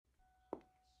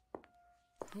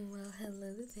Well,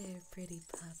 hello there, pretty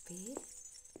puppy.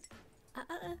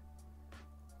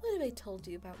 What have I told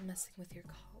you about messing with your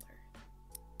collar?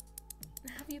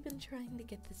 Have you been trying to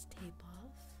get this tape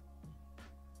off?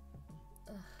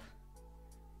 Ugh,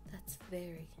 that's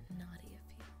very naughty of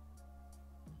you.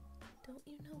 Don't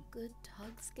you know good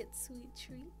dogs get sweet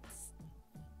treats?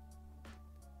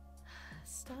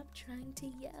 Stop trying to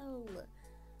yell.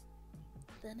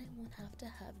 Then I won't have to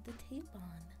have the tape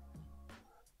on.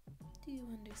 Do you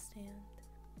understand?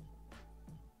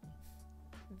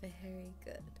 Very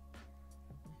good.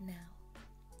 Now,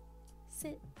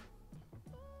 sit.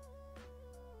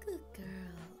 Good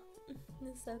girl.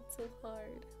 Is that so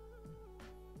hard?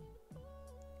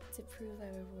 To prove I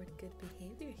reward good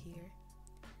behavior here,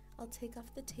 I'll take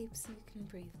off the tape so you can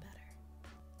breathe better.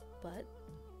 But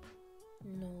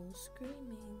no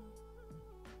screaming.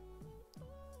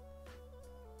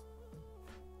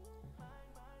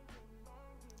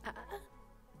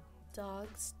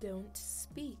 Dogs don't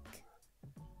speak.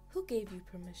 Who gave you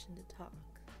permission to talk?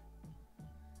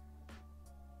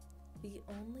 The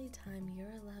only time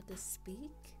you're allowed to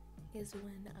speak is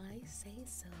when I say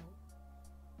so.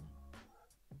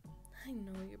 I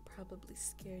know you're probably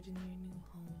scared in your new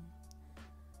home,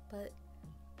 but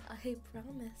I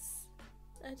promise,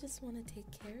 I just want to take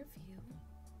care of you.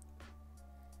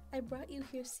 I brought you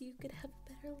here so you could have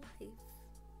a better life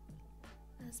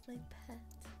as my pet.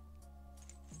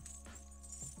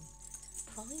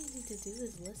 All you need to do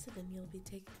is listen and you'll be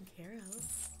taken care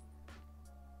of.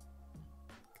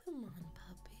 Come on,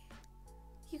 puppy.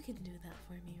 You can do that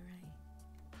for me, right?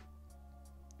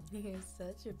 You're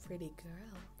such a pretty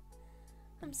girl.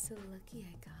 I'm so lucky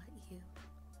I got you.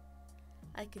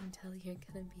 I can tell you're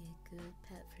gonna be a good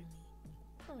pet for me,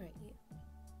 aren't you?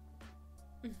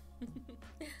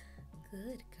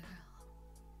 Good girl.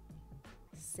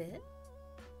 Sit.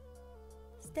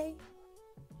 Stay.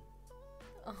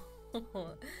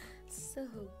 Oh, so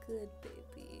good,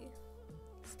 baby.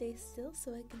 Stay still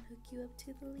so I can hook you up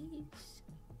to the leash.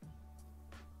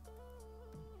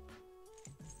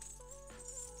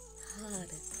 Hot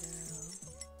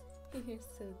girl. You're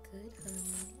so good,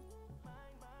 honey.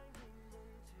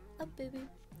 Up, baby.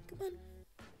 Come on.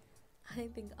 I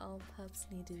think all pups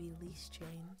need to be leash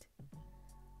trained.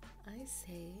 I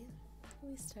say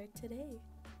we start today.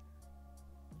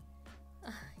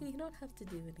 You don't have to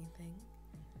do anything.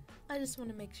 I just want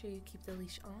to make sure you keep the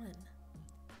leash on.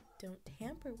 Don't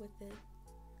tamper with it,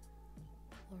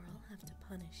 or I'll have to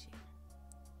punish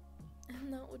you.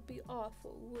 And that would be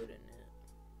awful, wouldn't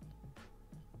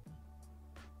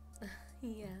it?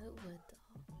 Yeah, it would,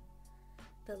 doll.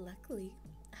 But luckily,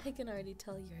 I can already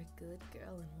tell you're a good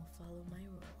girl and will follow my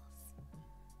rules.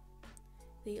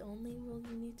 The only rule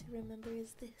you need to remember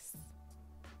is this.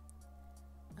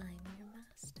 I'm your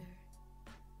master.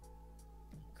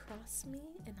 Cross me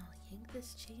and I'll yank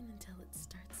this chain until it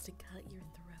starts to cut your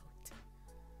throat.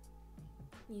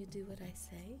 You do what I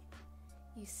say.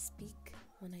 You speak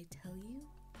when I tell you.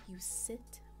 You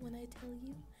sit when I tell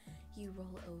you. You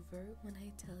roll over when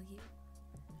I tell you.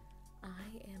 I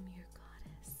am your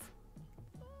goddess.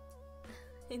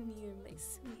 And you're my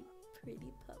sweet,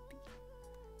 pretty puppy.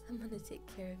 I'm gonna take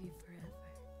care of you forever.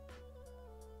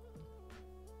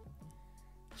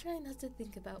 Try not to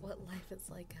think about what life is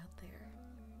like out there.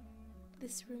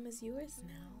 This room is yours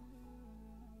now.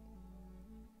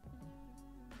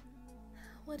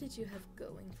 What did you have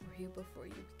going for you before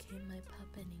you became my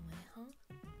pup anyway, huh?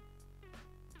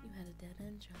 You had a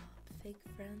dead-end job, fake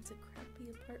friends, a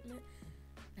crappy apartment.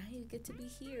 Now you get to be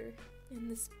here, in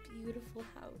this beautiful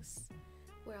house,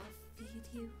 where I'll feed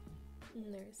you,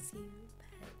 nurse you,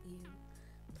 pet you,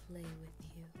 play with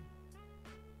you,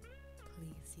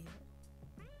 please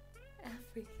you.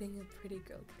 Everything a pretty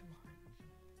girl could want.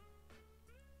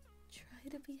 Try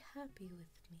to be happy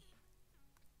with me.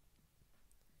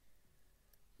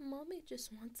 Mommy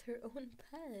just wants her own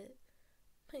pet,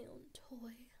 my own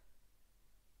toy.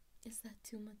 Is that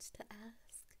too much to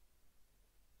ask?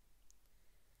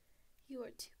 You are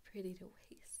too pretty to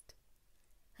waste.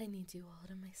 I need you all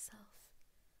to myself,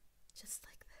 just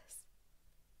like this.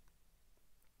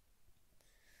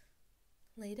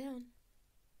 Lay down.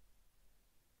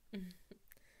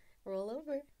 Roll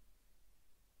over.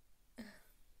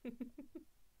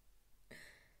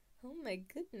 Oh my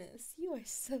goodness, you are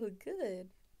so good.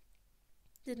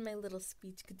 Did my little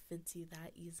speech convince you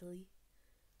that easily?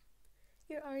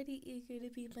 You're already eager to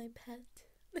be my pet.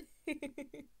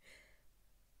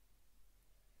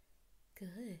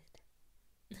 Good.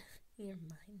 You're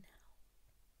mine now.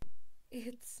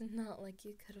 It's not like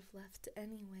you could have left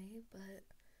anyway, but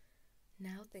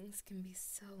now things can be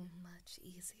so much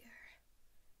easier.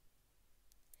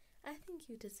 I think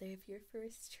you deserve your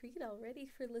first treat already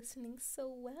for listening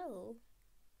so well.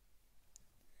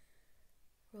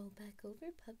 Roll back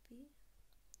over, puppy,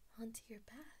 onto your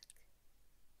back.